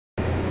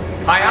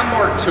Hi, I'm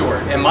Mark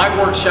Tewart, and my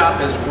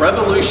workshop is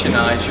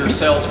Revolutionize Your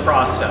Sales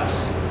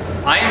Process.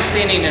 I am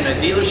standing in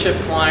a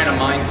dealership client of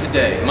mine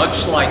today,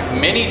 much like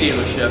many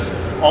dealerships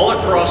all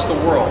across the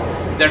world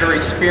that are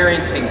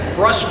experiencing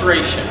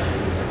frustration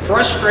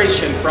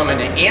from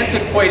an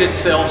antiquated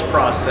sales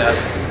process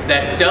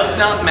that does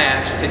not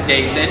match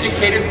today's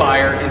educated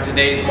buyer in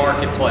today's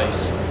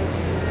marketplace.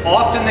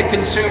 Often the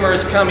consumer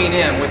is coming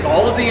in with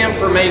all of the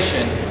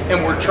information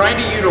and we're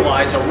trying to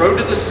utilize a road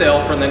to the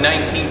sale from the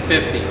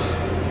 1950s.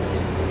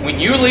 When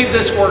you leave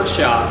this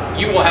workshop,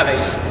 you will have a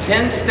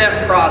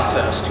 10-step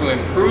process to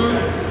improve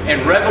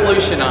and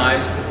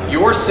revolutionize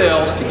your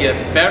sales to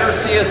get better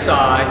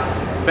CSI,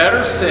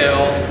 better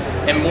sales,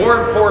 and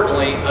more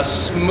importantly, a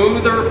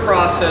smoother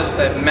process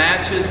that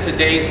matches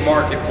today's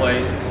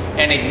marketplace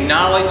and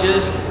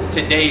acknowledges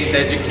today's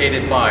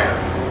educated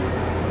buyer.